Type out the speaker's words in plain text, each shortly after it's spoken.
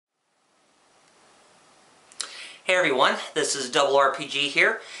Hey everyone, this is RRPG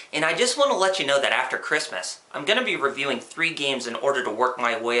here, and I just want to let you know that after Christmas, I'm going to be reviewing 3 games in order to work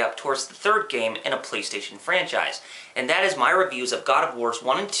my way up towards the 3rd game in a PlayStation franchise, and that is my reviews of God of Wars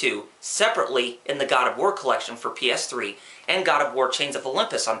 1 and 2 separately in the God of War collection for PS3 and God of War Chains of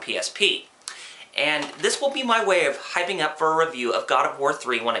Olympus on PSP. And this will be my way of hyping up for a review of God of War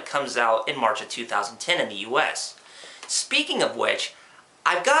 3 when it comes out in March of 2010 in the US. Speaking of which,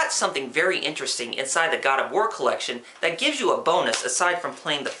 I've got something very interesting inside the God of War collection that gives you a bonus aside from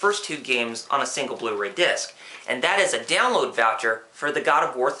playing the first 2 games on a single Blu-ray disc, and that is a download voucher for the God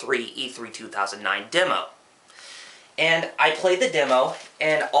of War 3 E3 2009 demo. And I played the demo,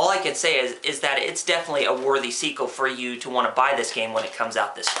 and all I can say is that it's definitely a worthy sequel for you to want to buy this game when it comes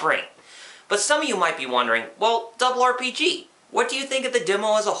out this spring. But some of you might be wondering, well, RRPG, what do you think of the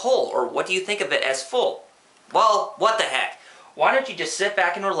demo as a whole, or what do you think of it as full? Well, what the heck? Why don't you just sit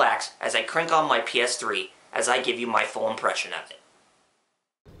back and relax as I crank on my PS3 as I give you my full impression of it.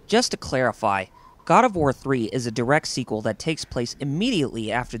 Just to clarify, God of War 3 is a direct sequel that takes place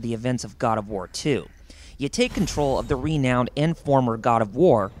immediately after the events of God of War 2. You take control of the renowned and former God of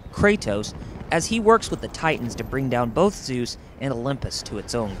War, Kratos, as he works with the Titans to bring down both Zeus and Olympus to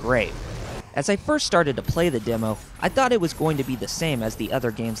its own grave. As I first started to play the demo, I thought it was going to be the same as the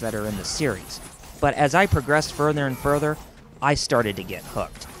other games that are in the series. But as I progressed further and further, I started to get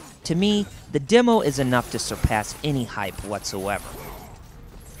hooked. To me, the demo is enough to surpass any hype whatsoever.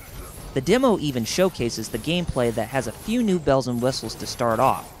 The demo even showcases the gameplay that has a few new bells and whistles to start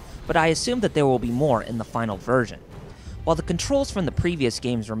off, but I assume that there will be more in the final version. While the controls from the previous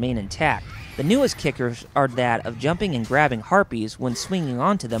games remain intact, the newest kickers are that of jumping and grabbing harpies when swinging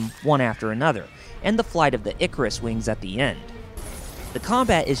onto them one after another, and the flight of the Icarus wings at the end. The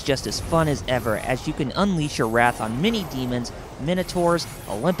combat is just as fun as ever as you can unleash your wrath on many demons, minotaurs,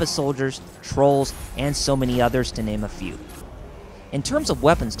 Olympus soldiers, trolls, and so many others to name a few. In terms of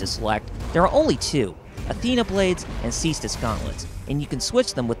weapons to select, there are only 2, Athena Blades and Cestus Gauntlets, and you can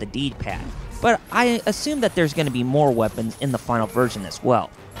switch them with the D-pad, but I assume that there's going to be more weapons in the final version as well.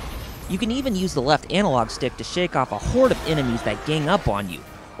 You can even use the left analog stick to shake off a horde of enemies that gang up on you,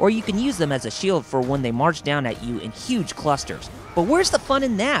 or you can use them as a shield for when they march down at you in huge clusters. But where's the fun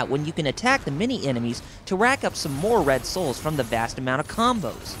in that when you can attack the mini-enemies to rack up some more red souls from the vast amount of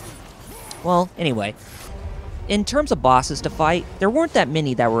combos? Well, anyway, in terms of bosses to fight, there weren't that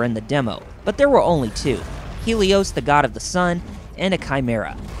many that were in the demo, but there were only 2, Helios, the god of the sun, and a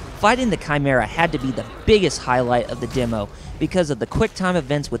Chimera. Fighting the Chimera had to be the biggest highlight of the demo because of the quick-time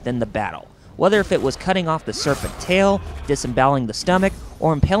events within the battle. Whether if it was cutting off the serpent tail, disemboweling the stomach,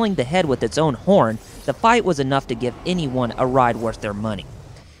 or impaling the head with its own horn, the fight was enough to give anyone a ride worth their money.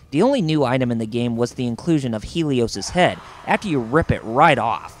 The only new item in the game was the inclusion of Helios' head after you rip it right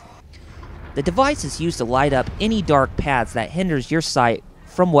off. The device is used to light up any dark paths that hinders your sight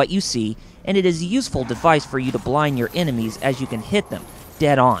from what you see, and it is a useful device for you to blind your enemies as you can hit them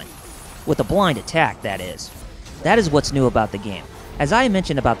dead on. With a blind attack, that is. That is what's new about the game. As I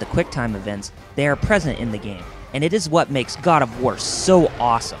mentioned about the QuickTime events, they are present in the game, and it is what makes God of War so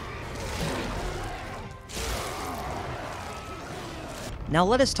awesome. Now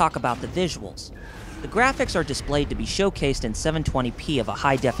let us talk about the visuals. The graphics are displayed to be showcased in 720p of a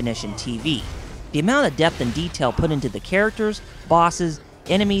high-definition TV. The amount of depth and detail put into the characters, bosses,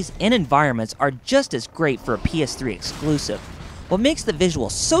 enemies, and environments are just as great for a PS3 exclusive. What makes the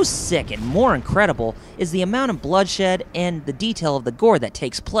visuals so sick and more incredible is the amount of bloodshed and the detail of the gore that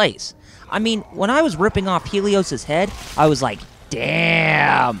takes place. I mean, when I was ripping off Helios' head, I was like,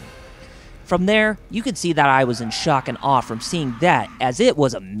 damn! From there, you could see that I was in shock and awe from seeing that, as it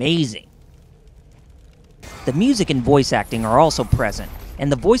was amazing. The music and voice acting are also present,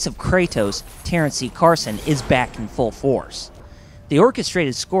 and the voice of Kratos, Terrence C. Carson, is back in full force. The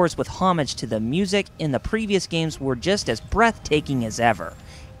orchestrated scores with homage to the music in the previous games were just as breathtaking as ever.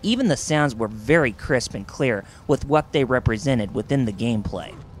 Even the sounds were very crisp and clear with what they represented within the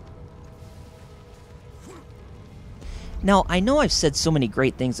gameplay. Now, I know I've said so many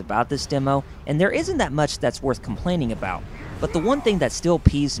great things about this demo, and there isn't that much that's worth complaining about, but the one thing that still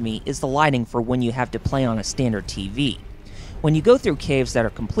peeves me is the lighting for when you have to play on a standard TV. When you go through caves that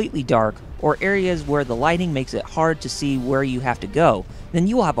are completely dark, or areas where the lighting makes it hard to see where you have to go, then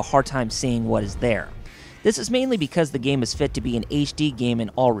you will have a hard time seeing what is there. This is mainly because the game is fit to be an HD game in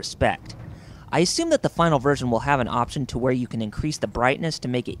all respect. I assume that the final version will have an option to where you can increase the brightness to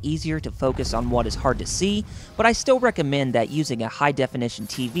make it easier to focus on what is hard to see, but I still recommend that using a high-definition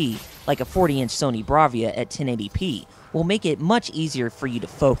TV, like a 40-inch Sony Bravia at 1080p, will make it much easier for you to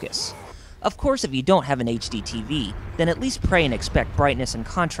focus. Of course, if you don't have an HD TV, then at least pray and expect brightness and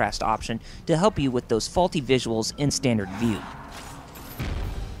contrast option to help you with those faulty visuals in standard view.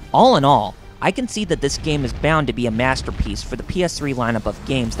 All in all, I can see that this game is bound to be a masterpiece for the PS3 lineup of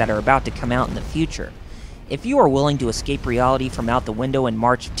games that are about to come out in the future. If you are willing to escape reality from out the window in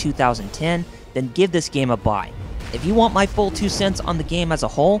March of 2010, then give this game a buy. If you want my full 2 cents on the game as a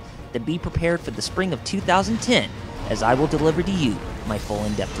whole, then be prepared for the spring of 2010, as I will deliver to you my full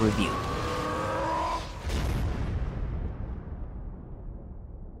in-depth review.